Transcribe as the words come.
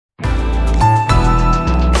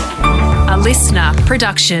listener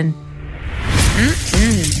production.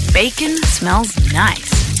 Bacon smells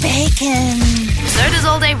nice. Bacon. So does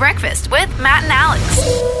All Day Breakfast with Matt and Alex.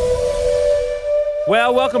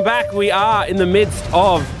 Well, welcome back. We are in the midst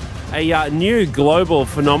of a new global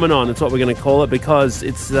phenomenon. It's what we're going to call it because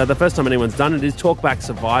it's the first time anyone's done it. Is Talkback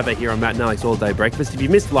Survivor here on Matt and Alex All Day Breakfast. If you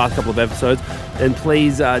missed the last couple of episodes, then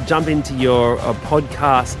please jump into your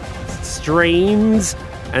podcast streams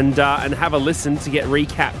and have a listen to get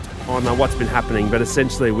recapped on what's been happening. But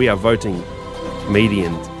essentially, we are voting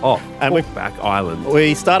comedians off Talkback Island.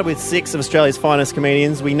 We started with 6 of Australia's finest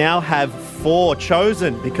comedians. We now have 4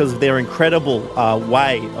 chosen because of their incredible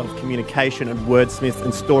way of communication and wordsmith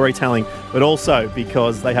and storytelling, but also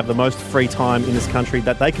because they have the most free time in this country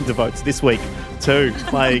that they can devote this week to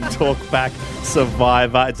playing Talkback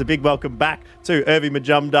Survivor. It's a big welcome back to Irving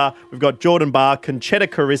Majumdar. We've got Jordan Barr, Conchetta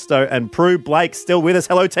Caristo, and Prue Blake still with us.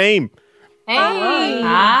 Hello, team. Hey.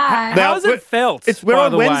 Hi. How has it felt? We're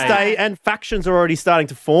on Wednesday and factions are already starting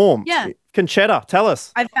to form. Yeah. Conchetta, tell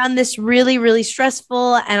us. I found this really, really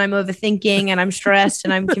stressful and I'm overthinking and I'm stressed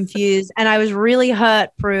and I'm confused. And I was really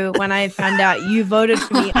hurt, Prue, when I found out you voted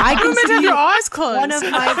for me. I You meant to have your eyes closed. One of my...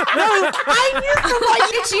 No, I knew from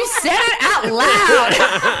what you said it out loud.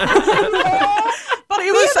 But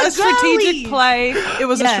it was a strategic play. It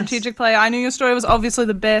was Yes. a strategic play. I knew your story was obviously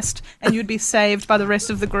the best and you'd be saved by the rest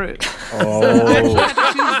of the group. Oh. I had to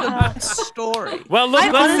choose the story. Well,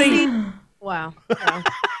 look, let's see. Wow.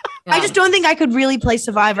 I just don't think I could really play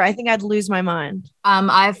Survivor. I think I'd lose my mind.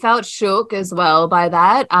 I felt shook as well by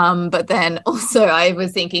that. But then also I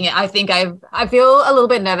was thinking, I feel a little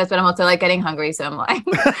bit nervous, but I'm also like getting hungry. So I'm like,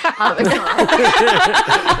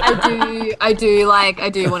 I do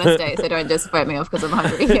want to stay. So don't just vote me off because I'm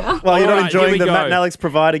hungry. Yeah. Well, you're not All right, here enjoying we the go. Matt and Alex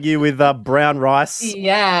providing you with brown rice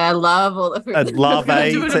Yeah, I love all the food. and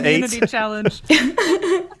larvae Do an to immunity eat. challenge.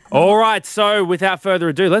 All right, so without further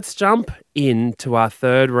ado, let's jump into our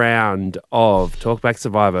third round of Talkback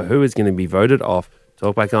Survivor. Who is going to be voted off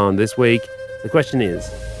Talkback on this week? The question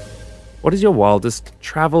is, what is your wildest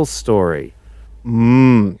travel story?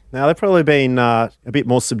 Now, they've probably been a bit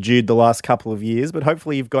more subdued the last couple of years, but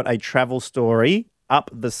hopefully you've got a travel story up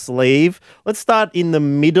the sleeve. Let's start in the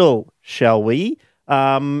middle, shall we?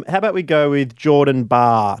 How about we go with Jordan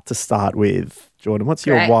Barr to start with? Jordan, what's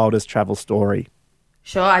your Great. wildest travel story?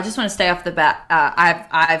 Sure, I just want to stay off the bat.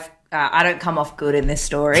 I don't come off good in this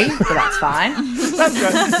story, but that's fine. That's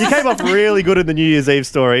good. You came off really good in the New Year's Eve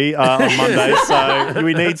story on Monday, so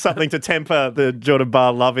we need something to temper the Jordan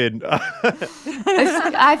Barr love in.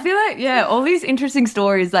 I feel like, all these interesting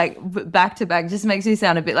stories, like back to back, just makes me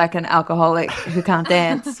sound a bit like an alcoholic who can't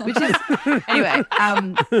dance, which is, anyway.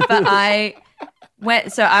 But I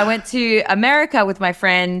went to America with my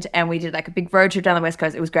friend and we did like a big road trip down the West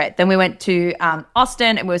Coast. It was great. Then we went to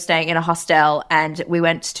Austin and we were staying in a hostel and we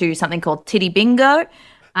went to something called Titty Bingo,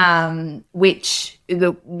 which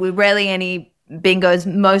were rarely any bingos,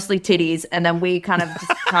 mostly titties. And then we kind of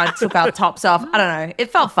took our tops off. I don't know.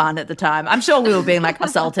 It felt fun at the time. I'm sure we were being like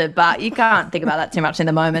assaulted, but you can't think about that too much in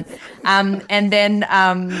the moment. And then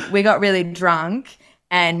we got really drunk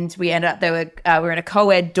and we ended up, we were in a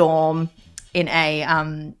co-ed dorm in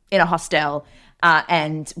a hostel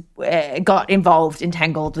and got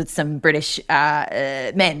entangled with some British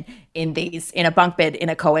men in a bunk bed in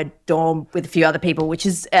a co-ed dorm with a few other people, which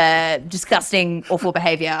is disgusting, awful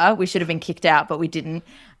behaviour. We should have been kicked out, but we didn't.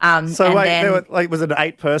 There were, was it an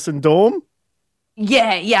 8-person dorm?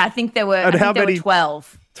 Yeah, I think there were. And how many?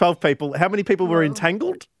 12. 12 people. How many people were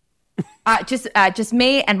entangled? Just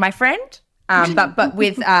me and my friend, but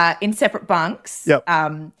with in separate bunks. Yep.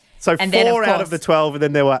 So and 4 then, of out of the 12, and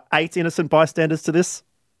then there were 8 innocent bystanders to this?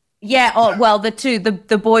 Yeah,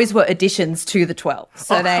 the boys were additions to the 12.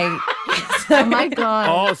 So they... Oh, my God.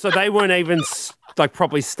 Oh, so they weren't even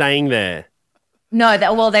properly staying there. No,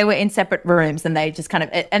 they were in separate rooms and they just kind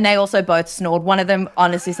of... And they also both snored. One of them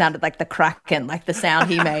honestly sounded like the Kraken, like the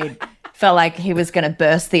sound he made felt like he was going to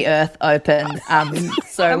burst the earth open.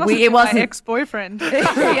 So it wasn't... my ex-boyfriend.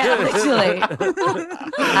 Yeah, literally.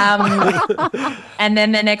 And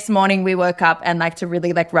then the next morning we woke up and to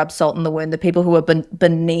really rub salt in the wound, the people who were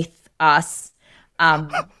beneath us,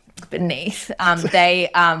 they...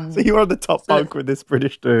 So you were on the top bunk with this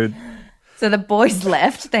British dude. So the boys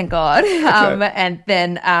left, thank God. Okay. And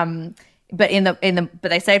then, but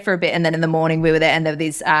they stayed for a bit, and then in the morning we were there, and there were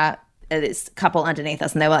these this couple underneath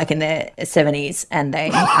us, and they were like in their 70s, and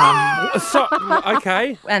they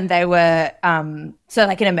Okay. and they were so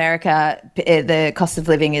like in America the cost of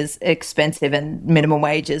living is expensive and minimum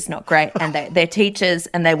wage is not great, and they're teachers,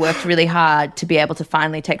 and they worked really hard to be able to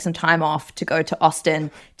finally take some time off to go to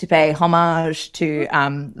Austin to pay homage to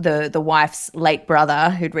the wife's late brother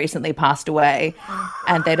who'd recently passed away,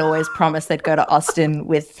 and they'd always promised they'd go to Austin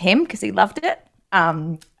with him because he loved it.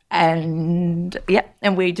 And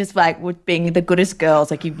we just like were being the goodest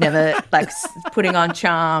girls, like you've never like putting on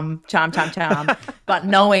charm, but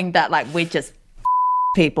knowing that like we just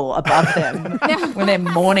people above them when they're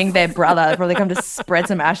mourning their brother. They probably come to spread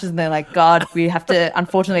some ashes, and they're like, God, we have to,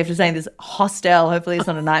 unfortunately, stay in this hostel. Hopefully it's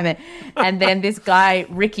not a nightmare. And then this guy,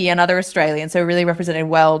 Ricky, another Australian, so really represented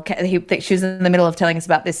well, she was in the middle of telling us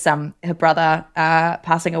about this, her brother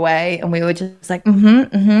passing away, and we were just like,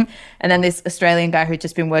 And then this Australian guy who'd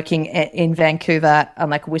just been working in Vancouver on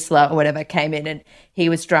like Whistler or whatever came in, and he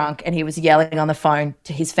was drunk, and he was yelling on the phone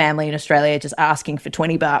to his family in Australia, just asking for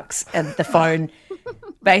 $20. And the phone,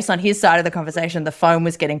 based on his side of the conversation, the phone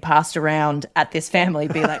was getting passed around at this family,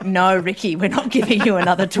 be like, no, Ricky, we're not giving you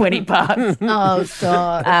another $20. Oh,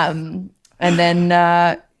 God. And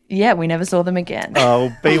then, we never saw them again.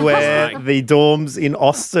 Oh, beware the dorms in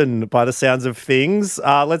Austin by the sounds of things.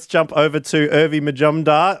 Let's jump over to Urvi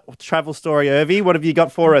Majumdar. Travel story, Urvi. What have you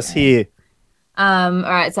got for us here? All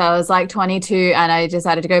right, so I was like 22 and I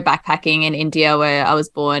decided to go backpacking in India where I was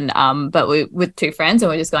born, but with two friends, and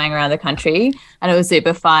we're just going around the country, and it was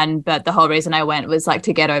super fun. But the whole reason I went was like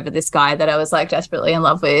to get over this guy that I was like desperately in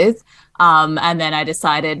love with. And then I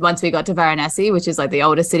decided once we got to Varanasi, which is like the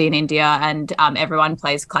oldest city in India, and everyone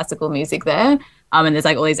plays classical music there. And there's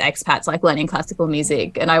like all these expats like learning classical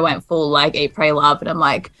music, and I went full like eat, pray, love, and I'm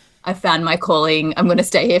like, I found my calling. I'm going to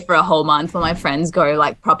stay here for a whole month while my friends go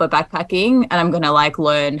like proper backpacking, and I'm going to like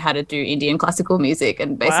learn how to do Indian classical music.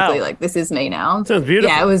 And basically like, this is me now. Sounds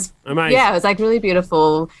beautiful. Yeah, it was amazing. Yeah, it was like really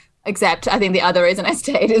beautiful. Except I think the other reason I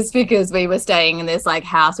stayed is because we were staying in this like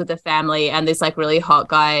house with a family, and this like really hot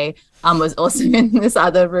guy was also in this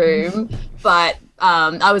other room. But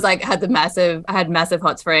I was like, I had massive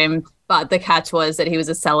hots for him. But the catch was that he was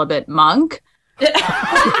a celibate monk.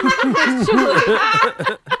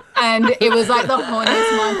 And it was like the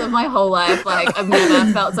horniest month of my whole life. Like I've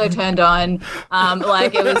never felt so turned on.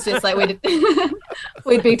 Like it was just like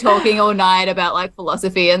we'd be talking all night about like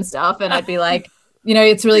philosophy and stuff, and I'd be like, you know,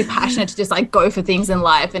 it's really passionate to just like go for things in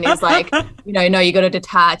life. And he's like, you know, no, you got to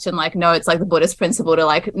detach, and like, no, it's like the Buddhist principle to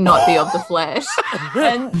like not be of the flesh.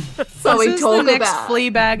 And so we talk the about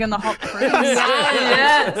Fleabag and the Hot Prince.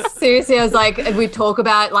 Yes. Seriously, I was like, we'd talk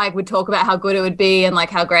about how good it would be and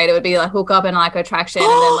like how great it would be, like hook up and like attraction,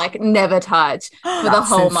 and then like never touch for the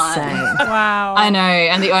whole month. Wow. I know.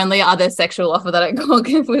 And the only other sexual offer that I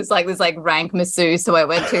got was like this like rank masseuse who I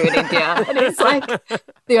went to in India, and it's like,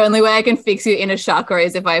 the only way I can fix your inner chakra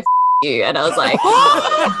is if I you. And I was like,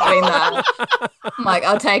 doing that. I'm like,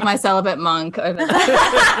 I'll take my celibate monk over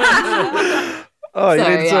that. Oh, so,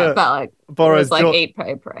 you need to but like, borrow it was like eat,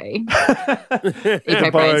 pray, pray. Eat, pray,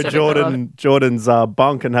 borrow pray Jordan's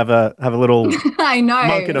bunk and have a little I know.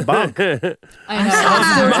 monk in a bunk. I know.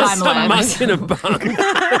 I'll still time left. Monk in a bunk.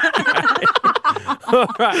 All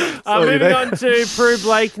right. Moving on to Prue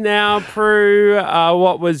Blake now. Prue,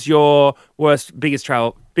 what was your biggest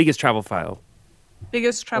travel fail?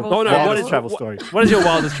 Biggest travel Oh, no, fail. What is travel story? What is your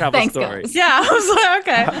wildest travel Thanks, story? guys. Yeah, I was like,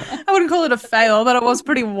 okay. I wouldn't call it a fail, but it was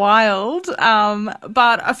pretty wild.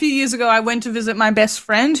 But a few years ago, I went to visit my best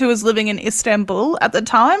friend who was living in Istanbul at the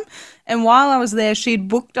time. And while I was there, she'd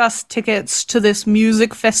booked us tickets to this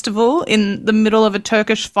music festival in the middle of a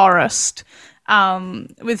Turkish forest.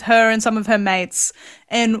 With her and some of her mates.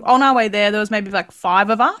 And on our way there was maybe like 5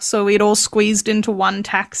 of us, so we'd all squeezed into one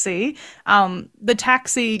taxi. The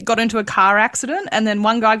taxi got into a car accident, and then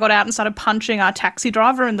one guy got out and started punching our taxi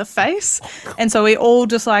driver in the face. And so we all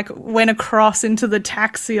just like went across into the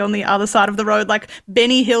taxi on the other side of the road, like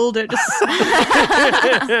Benny Hilled it, just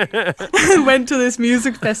went to this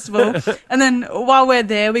music festival. And then while we're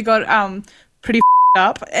there, we got pretty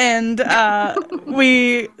up, and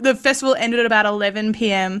the festival ended at about 11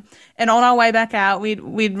 p.m. and on our way back out we'd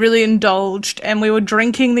really indulged, and we were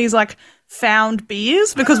drinking these like found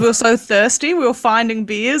beers because we were so thirsty. We were finding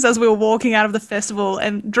beers as we were walking out of the festival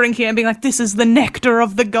and drinking and being like, this is the nectar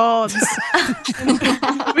of the gods.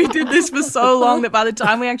 We we did this for so long that by the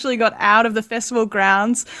time we actually got out of the festival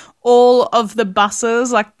grounds, all of the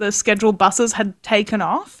buses, like the scheduled buses, had taken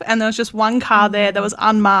off, and there was just one car there that was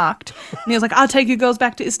unmarked. And he was like, I'll take you girls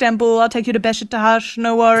back to Istanbul. I'll take you to Beşiktaş.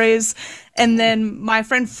 No worries. And then my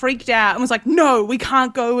friend freaked out and was like, no, we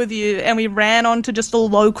can't go with you. And we ran onto just a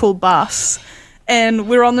local bus. And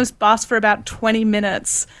we were on this bus for about 20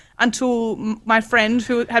 minutes until my friend,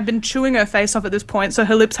 who had been chewing her face off at this point, so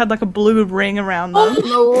her lips had like a blue ring around them.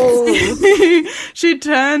 She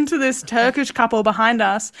turned to this Turkish couple behind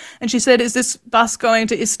us and she said, is this bus going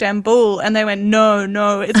to Istanbul? And they went,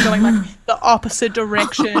 no, it's going like the opposite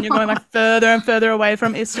direction. You're going like further and further away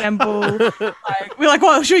from Istanbul. We're like,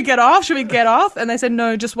 well, should we get off? Should we get off? And they said,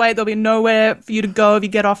 no, just wait. There'll be nowhere for you to go if you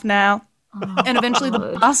get off now. And eventually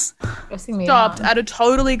the bus stopped at a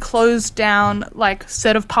totally closed down like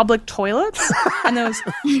set of public toilets, and there was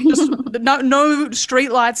just no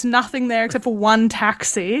street lights, nothing there except for one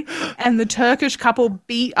taxi, and the Turkish couple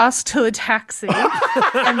beat us to the taxi.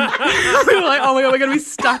 And we were like, oh my God, we're going to be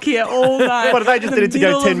stuck here all night. What if they just needed to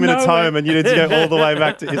go 10 minutes home and you needed to go all the way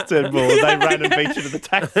back to Istanbul? They ran and beat you to the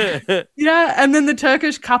taxi. Yeah, and then the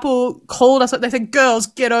Turkish couple called us. They said, girls,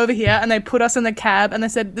 get over here. And they put us in the cab and they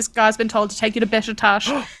said, this guy's been told to take you to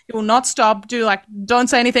Beşiktaş. He will not stop. Don't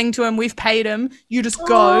say anything to him. We've paid him. You just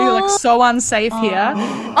go. You're like so unsafe here.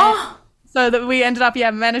 So that we ended up,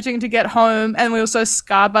 managing to get home, and we were so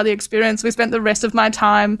scarred by the experience. We spent the rest of my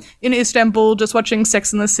time in Istanbul just watching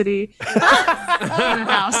Sex and the City in the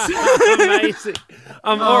house. Amazing.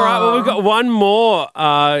 All right, well, we've got one more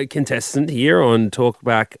contestant here on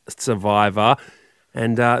Talkback Survivor,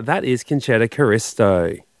 and that is Conchetta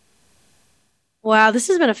Caristo. Wow, this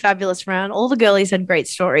has been a fabulous round. All the girlies had great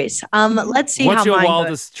stories. Let's see What's how your mine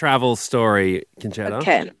wildest travel story,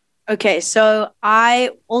 Conchetta? Okay. So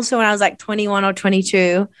I also, when I was like 21 or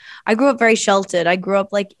 22, I grew up very sheltered. I grew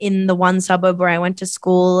up like in the one suburb where I went to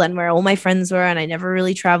school and where all my friends were, and I never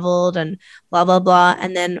really traveled and blah, blah, blah.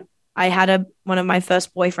 And then I had one of my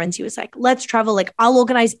first boyfriends. He was like, let's travel. Like, I'll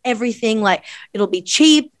organize everything. Like, it'll be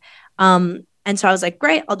cheap. And so I was like,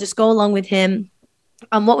 great, I'll just go along with him.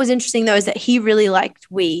 What was interesting, though, is that he really liked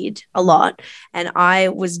weed a lot, and I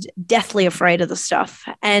was deathly afraid of the stuff.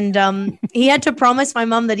 And he had to promise my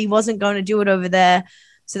mum that he wasn't going to do it over there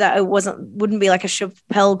so that it wouldn't be like a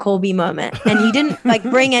Chappelle Colby moment. And he didn't like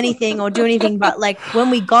bring anything or do anything, but like when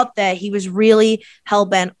we got there, he was really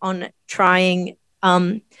hell-bent on trying.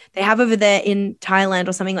 They have over there in Thailand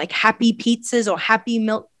or something like happy pizzas or happy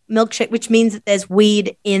milkshake, which means that there's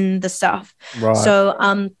weed in the stuff. Right.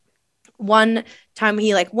 So one time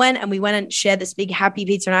he like went and we went and shared this big happy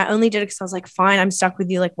pizza, and I only did it because I was like, fine, I'm stuck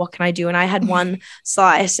with you. Like, what can I do? And I had one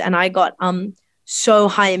slice and I got so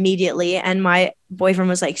high immediately, and my boyfriend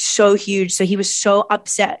was like so huge. So he was so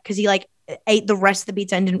upset because he like ate the rest of the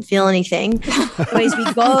pizza and didn't feel anything. Anyways,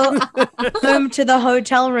 we go home to the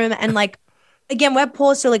hotel room, and like, again, we're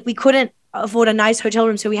poor. So like we couldn't afford a nice hotel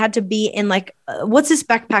room. So we had to be in like, what's this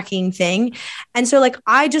backpacking thing? And so like,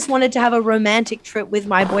 I just wanted to have a romantic trip with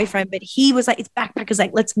my boyfriend, but he was like, it's backpackers,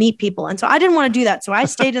 like, let's meet people. And so I didn't want to do that. So I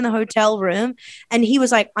stayed in the hotel room, and he was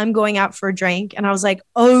like, I'm going out for a drink. And I was like,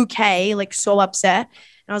 okay, like so upset.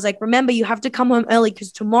 And I was like, remember, you have to come home early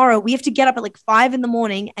because tomorrow we have to get up at like 5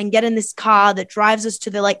 a.m. and get in this car that drives us to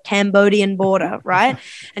the like Cambodian border. Right.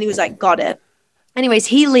 And he was like, got it. Anyways,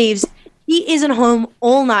 he leaves. He isn't home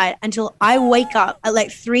all night until I wake up at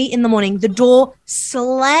like 3 a.m. The door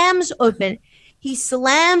slams open. He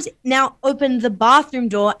slams now open the bathroom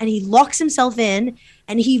door, and he locks himself in,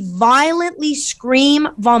 and he violently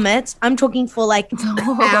vomits. I'm talking for like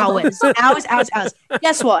hours.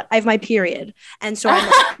 Guess what? I have my period. And so I'm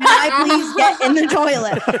like, can I please get in the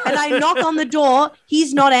toilet? And I knock on the door.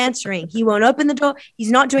 He's not answering. He won't open the door. He's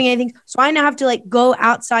not doing anything. So I now have to like go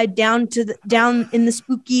outside down in the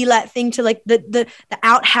spooky like thing to like the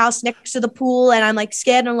outhouse next to the pool. And I'm like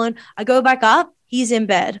scared and alone. I go back up. He's in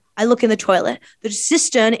bed. I look in the toilet. The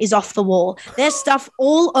cistern is off the wall. There's stuff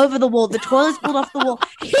all over the wall. The toilet's pulled off the wall.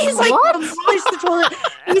 He's like demolished the toilet.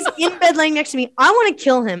 He's in bed laying next to me. I want to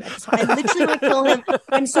kill him. I literally want to kill him.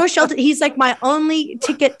 I'm so sheltered. He's like my only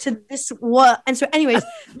ticket to this world. And so anyways,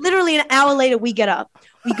 literally an hour later, we get up.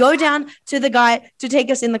 We go down to the guy to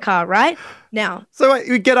take us in the car, right? Now. So wait,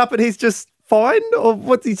 we get up and he's just fine? Or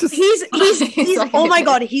what's he just... He's oh my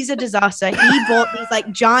God, he's a disaster. He bought these like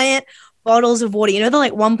bottles of water, the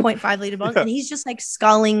like 1.5 liter bottles, and he's just like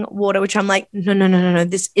sculling water, which I'm like, no,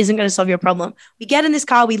 this isn't going to solve your problem. We get in this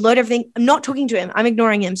car, we load everything. I'm not talking to him. I'm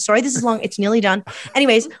ignoring him. Sorry, this is long. It's nearly done.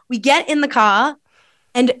 Anyways, we get in the car,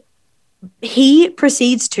 and he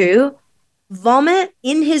proceeds to vomit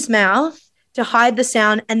in his mouth to hide the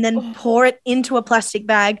sound and then pour it into a plastic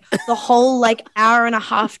bag the whole like hour and a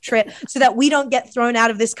half trip so that we don't get thrown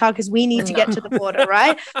out of this car because we need to get to the border,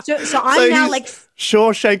 right? So I'm now he's like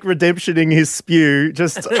Shawshank Redemptioning his spew.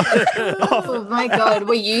 Just Oh my God,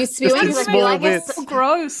 were you spewing? in Because I small feel like bits. it's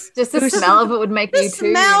Gross. just the smell of it would make the you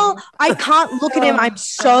too. smell. I can't look at him. I'm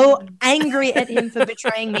so angry at him for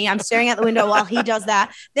betraying me. I'm staring out the window while he does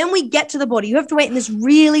that. Then we get to the border. You have to wait in this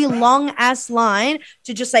really long ass line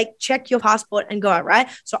to just like check your passport and go out, right?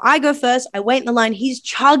 So I go first. I wait in the line. He's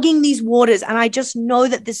chugging these waters, and I just know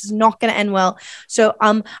that this is not going to end well. So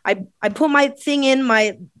I put my thing in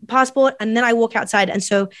my passport, and then I walk outside. And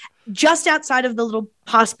so just outside of the little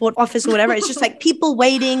passport office or whatever, it's just like people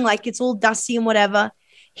waiting, like it's all dusty and whatever.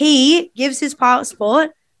 He gives his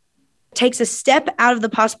passport, takes a step out of the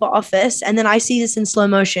passport office, and then I see this in slow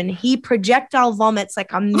motion. He projectile vomits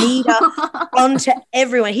like a meter onto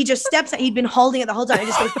everyone. He just steps out. He'd been holding it the whole time. He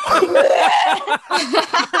just goes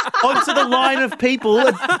onto the line of people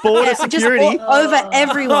at border security. Just over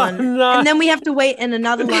everyone. Oh, no. And then we have to wait in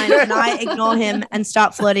another line, and I ignore him and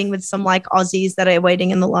start flirting with some like Aussies that are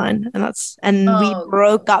waiting in the line. And we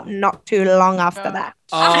broke up not too long after that.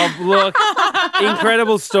 Oh, look,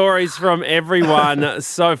 incredible stories from everyone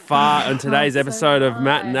so far on today's episode of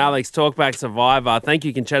Matt and Alex Talkback Survivor. Thank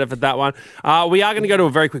you, Conchetta, for that one. We are going to go to a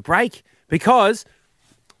very quick break because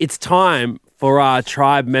it's time for our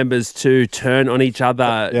tribe members to turn on each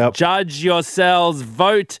other. Yep. Judge yourselves,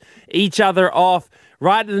 vote each other off,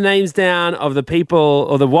 write the names down of the people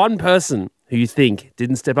or the one person who you think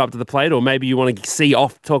didn't step up to the plate, or maybe you want to see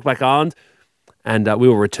off Talkback Island. And we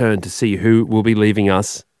will return to see who will be leaving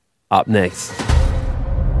us up next.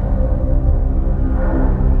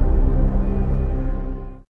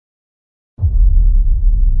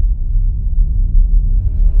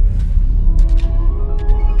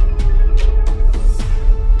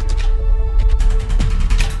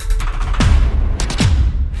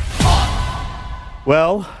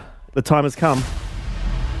 Well, the time has come.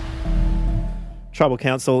 Tribal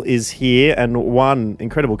Council is here, and one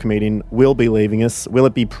incredible comedian will be leaving us. Will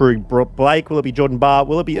it be Prue Blake? Will it be Jordan Barr?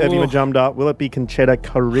 Will it be Irving Majumdar? Will it be Conchetta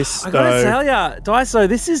Caristo? I gotta tell you, Daiso,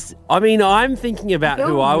 this is, I'm thinking about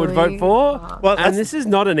who I would vote for, and this is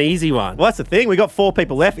not an easy one. Well, that's the thing. We got 4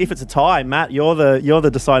 people left. If it's a tie, Matt, you're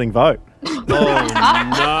the deciding vote. Oh,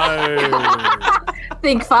 no.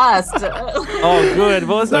 Think fast. Oh, good.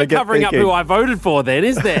 Well, there's no covering up who I voted for then,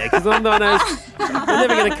 is there? Because I'm the one who's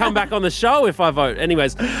never going to come back on the show if I vote.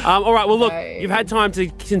 Anyways, all right. Well, look, you've had time to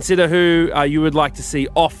consider who you would like to see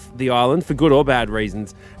off the island for good or bad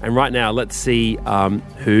reasons. And right now, let's see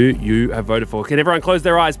who you have voted for. Can everyone close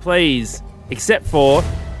their eyes, please? Except for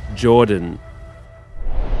Jordan.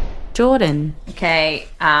 Jordan. Okay,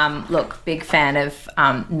 look, big fan of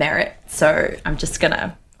merit, so I'm just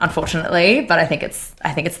gonna, unfortunately, but I think it's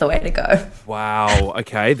the way to go. Wow.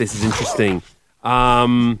 Okay, this is interesting.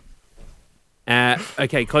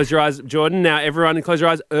 Okay, close your eyes, Jordan. Now, everyone, close your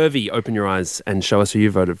eyes. Irvi, open your eyes and show us who you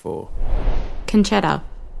voted for. Conchetta.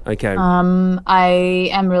 Okay. I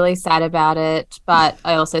am really sad about it, but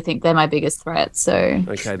I also think they're my biggest threat. So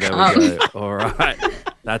okay, there we go. All right,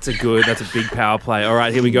 that's a big power play. All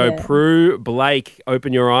right, here we go. Yeah. Prue Blake,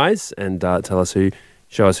 open your eyes and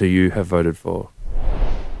show us who you have voted for.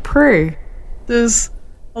 Prue. There's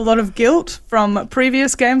a lot of guilt from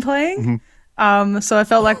previous game playing. Mm-hmm. So I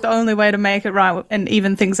felt like the only way to make it right and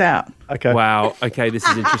even things out. Okay. Wow. Okay, this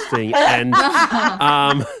is interesting. And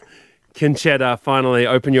Conchetta, finally,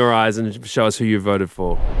 open your eyes and show us who you voted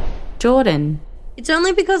for. Jordan. It's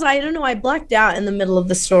only because I blacked out in the middle of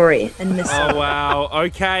the story and missed it. Oh, wow.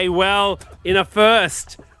 Okay, well, in a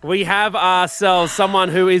first, we have ourselves someone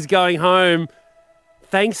who is going home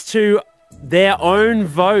thanks to their own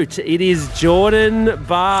vote. It is Jordan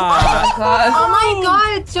Barr. Oh my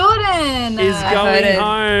God, Jordan is going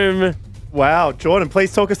home. Wow, Jordan,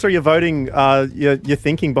 please talk us through your voting, your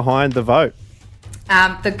thinking behind the vote.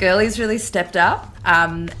 The girlies really stepped up,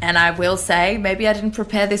 and I will say maybe I didn't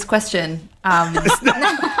prepare this question and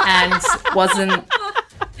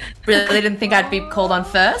didn't think I'd be called on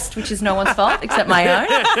first, which is no one's fault except my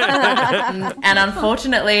own. And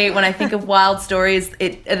unfortunately, when I think of wild stories,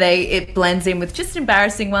 it blends in with just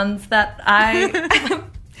embarrassing ones that I.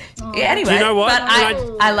 Anyway, do you know what? But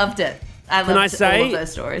I loved it. I loved all of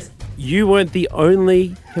those stories. You weren't the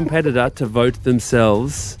only competitor to vote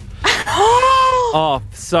themselves off.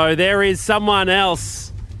 So there is someone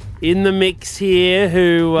else in the mix here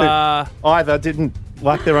who either didn't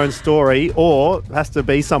like their own story or has to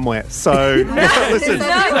be somewhere. So listen.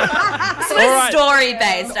 This was story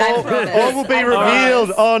based. All will be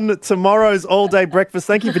revealed on tomorrow's All Day Breakfast.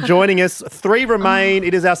 Thank you for joining us. 3 remain.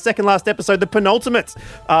 It is our second last episode, the penultimate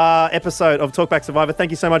episode of Talkback Survivor.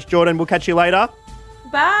 Thank you so much, Jordan. We'll catch you later.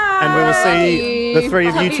 Bye. And we will see the 3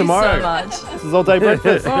 of you tomorrow. So much. This is All Day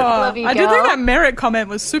Breakfast. Love you, I did girl. think that merit comment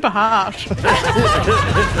was super harsh.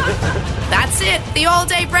 That's it. The All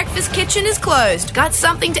Day Breakfast kitchen is closed. Got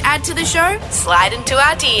something to add to the show? Slide into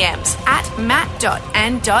our DMs at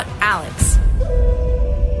matt.and.alex.